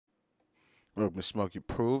Welcome to Smokey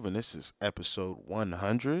Prove, and this is episode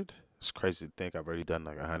 100. It's crazy to think I've already done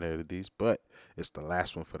like 100 of these, but it's the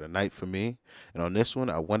last one for the night for me. And on this one,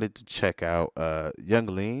 I wanted to check out Young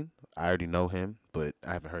Lean. I already know him, but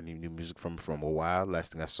I haven't heard any new music from a while.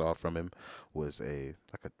 Last thing I saw from him was a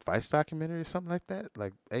Vice documentary or something like that,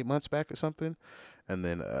 like 8 months back or something. And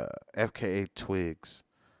then FKA Twigs.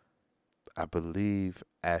 I believe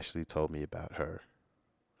Ashley told me about her.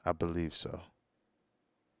 I believe so.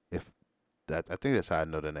 If that, I think that's how I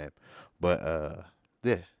know the name. But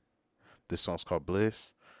yeah, this song's called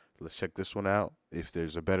Bliss. Let's check this one out. If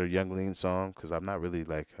there's a better Young Lean song, because I'm not really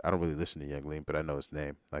like, I don't really listen to Young Lean, but I know his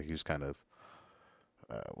name. Like he was kind of,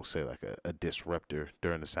 we'll say like a disruptor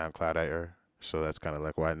during the SoundCloud era. So that's kind of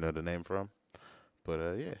like where I know the name from.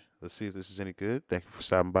 But yeah, let's see if this is any good. Thank you for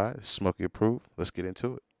stopping by. This is Smokey Approved. Let's get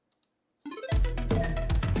into it.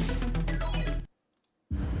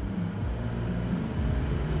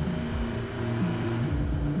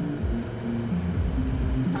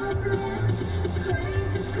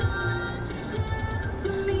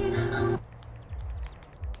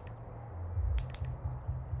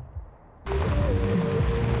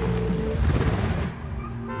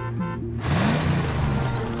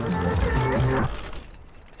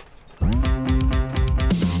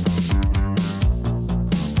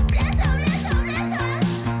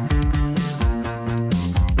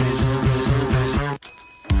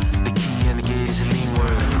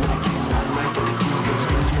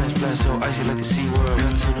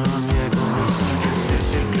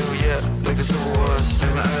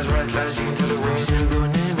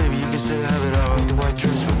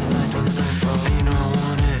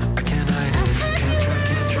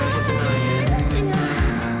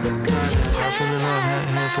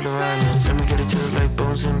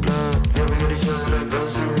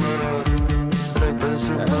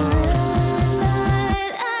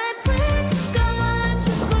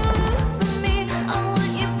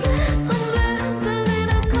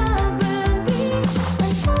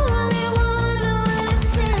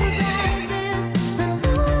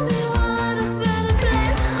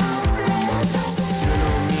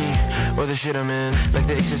 The shit I'm in, like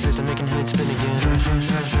the exorcist, I'm making heads spin again.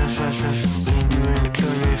 Flash. Lean deeper in the clue,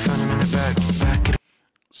 yeah, you found him in the back it.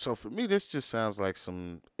 So for me, this just sounds like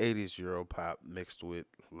some 80s Euro pop mixed with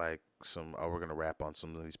like some, oh, we're gonna rap on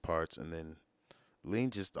some of these parts. And then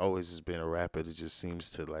Lean just always has been a rapper that just seems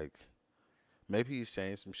to like, maybe he's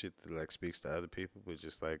saying some shit that like speaks to other people, but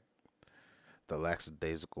just like the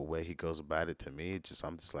lackadaisical way he goes about it, to me,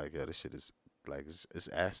 I'm just like, yo, this shit is like, it's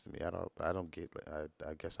ass to me. I don't get it.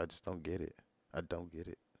 I guess I just don't get it. I don't get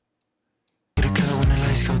it. Get a color when the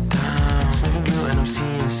lights go down. Sniffing glue and I'm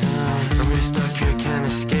seeing sounds. I'm really stuck here, I can't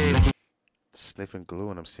escape. Like Sniffing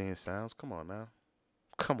glue and I'm seeing sounds. Come on now.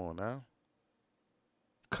 Come on now.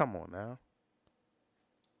 Come on now.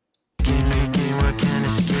 Game like a game where I can't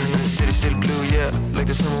escape. The city's still blue, yeah, like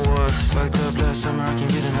the summer was. Fucked up last summer, I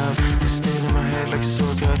can't get enough. It's staying in my head like a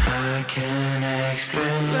sword cut. I can't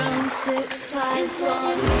explain. Room 654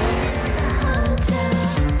 hotel.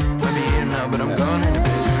 Might be here now, but I'm gone in the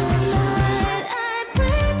business. I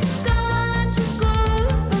pray to God you go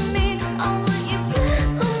for me. I want you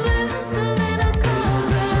bless, oh bless, a little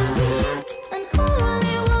cover me. And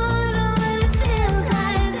holy water when it feels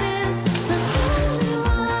like this. And holy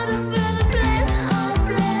water feel the bliss, oh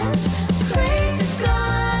bless. Pray to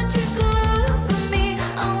God you go for me.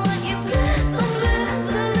 I want you bless, oh bless,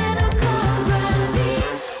 a little cover me.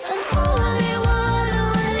 And holy water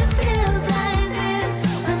when it feels like this.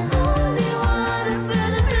 And holy water feel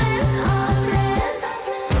the bliss, oh bless.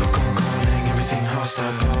 Look, I'm calling everything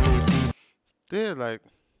hostile, holy deep. Yeah, like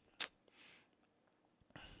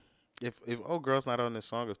if old girl's not on this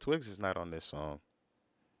song, if Twigs is not on this song,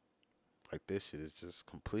 like this shit is just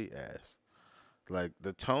complete ass. Like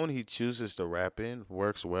the tone he chooses to rap in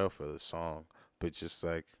works well for the song, but just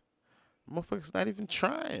like motherfucker's not even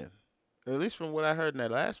trying. Or at least from what I heard in that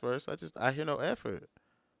last verse, I hear no effort.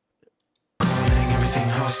 Calling everything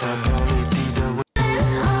hostile, holy deep. Look,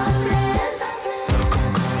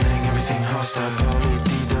 I'm calling everything hostile, holy deep.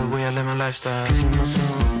 The way I live my lifestyle. Cause you know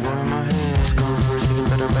some war in my head. It's gone for a second,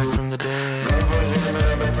 better back from the dead. Gone for a second,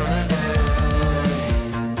 better back from the dead.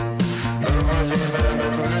 Gone for a second, better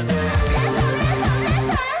back from the dead.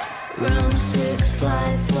 Room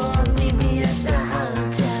 654, meet me at the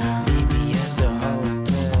hotel. Meet me at the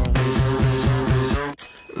hotel.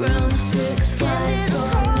 Room 654,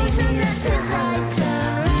 meet me at the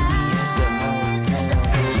hotel. Meet me at the hotel.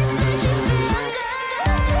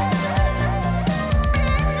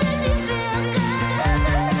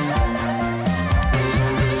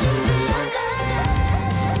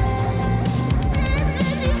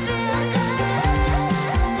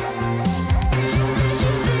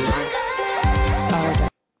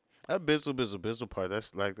 That bizzle part,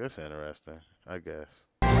 that's interesting, I guess.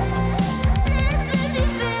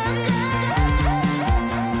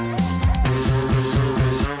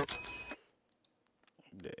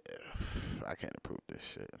 Yeah, I can't approve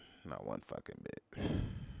this shit. Not one fucking bit.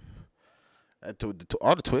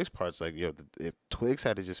 All the Twigs parts, like, yo, if Twigs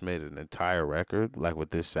had just made an entire record, like,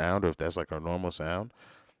 with this sound, or if that's, like, our normal sound,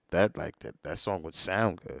 that song would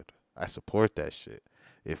sound good. I support that shit.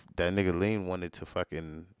 If that nigga Lean wanted to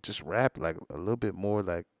fucking just rap, like, a little bit more,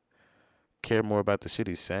 like, care more about the shit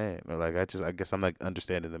he's saying, or, like, I guess I'm, like,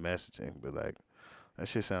 understanding the messaging, but, like, that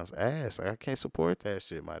shit sounds ass. Like, I can't support that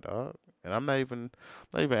shit, my dog. And I'm not even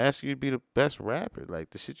asking you to be the best rapper.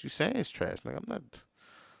 Like, the shit you saying is trash. Like, I'm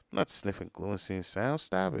not sniffing glue and seeing sound.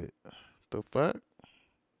 Stop it. The fuck?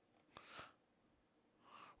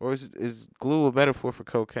 Or is glue a metaphor for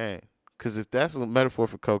cocaine? Because if that's a metaphor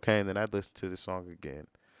for cocaine, then I'd listen to the song again.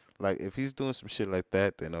 Like, if he's doing some shit like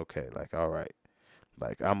that, then okay. Like, all right.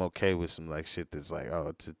 Like, I'm okay with some, like, shit that's like,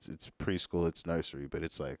 oh, it's preschool, it's nursery, but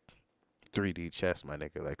it's like 3D chess, my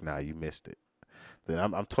nigga. Like, nah, you missed it. Then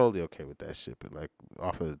I'm totally okay with that shit. But, like,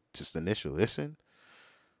 off of just initial listen,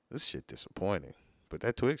 this shit disappointing. But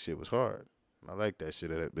that Twig shit was hard. I like that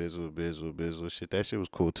shit. That bizzle shit. That shit was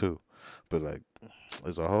cool too. But, like,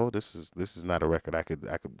 as a whole, this is not a record I could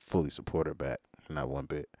fully support her back. Not one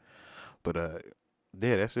bit. But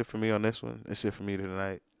yeah, that's it for me on this one. That's it for me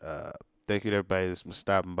tonight. Thank you to everybody that's been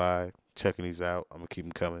stopping by, checking these out. I'm gonna keep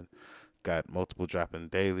them coming. Got multiple dropping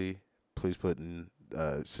daily. Please put in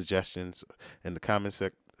suggestions in the comment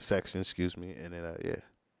section. Excuse me. And then yeah,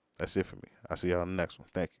 that's it for me. I'll see y'all on the next one.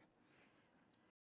 Thank you.